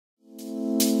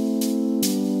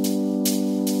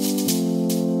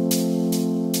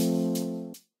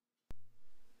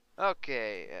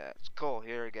Okay, it's Cole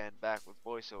here again, back with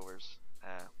voiceovers.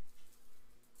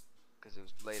 Because it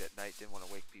was late at night, didn't want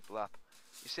to wake people up.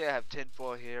 You see, I have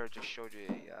tinfoil here. I just showed you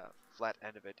a flat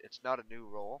end of it. It's not a new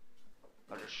roll.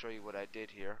 I'll just show you what I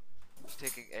did here. I was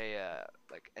taking a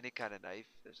like any kind of knife.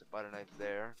 There's a butter knife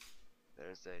there.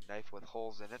 There's a knife with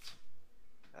holes in it.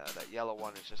 That yellow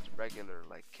one is just a regular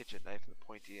like kitchen knife with a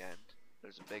pointy end.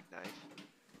 There's a big knife.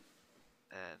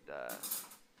 And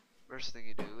first thing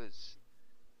you do is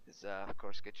of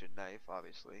course get your knife,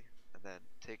 obviously, and then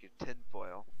take your tin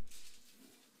foil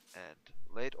and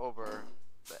lay it over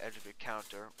the edge of your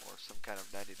counter or some kind of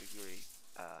 90-degree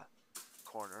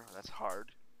corner. That's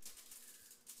hard.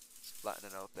 Just flatten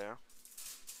it out there.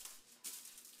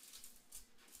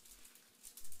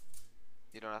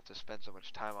 You don't have to spend so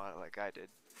much time on it like I did.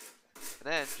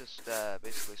 And then just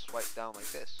basically swipe down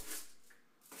like this.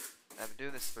 I've been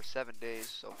doing this for 7 days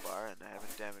so far, and I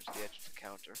haven't damaged the edge of the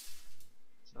counter.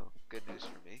 So, good news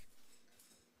for me.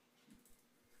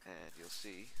 And you'll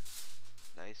see,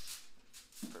 nice,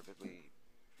 perfectly,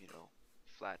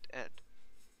 flat end.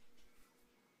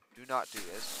 Do not do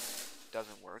this. It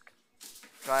doesn't work.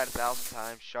 Try it 1,000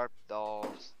 times, sharp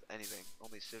dolls, anything.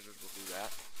 Only scissors will do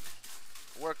that.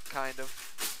 Work kind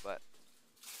of, but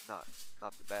not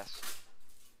the best.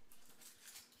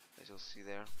 As you'll see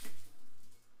there.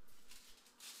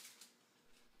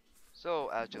 So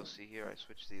as you'll see here, I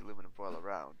switched the aluminum foil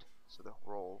around, so the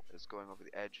roll is going over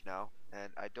the edge now.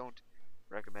 And I don't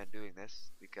recommend doing this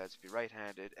because if you're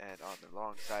right-handed and on the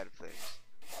wrong side of things,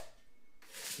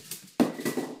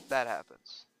 that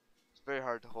happens. It's very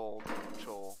hard to hold and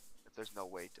control if there's no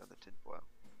weight on the tinfoil.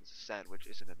 This sandwich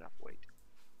isn't enough weight.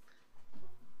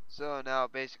 So now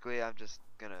basically I'm just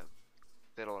gonna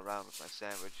fiddle around with my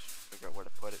sandwich, figure out where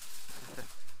to put it, and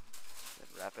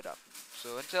wrap it up.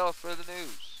 So until further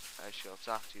news, I shall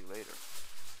talk to you later.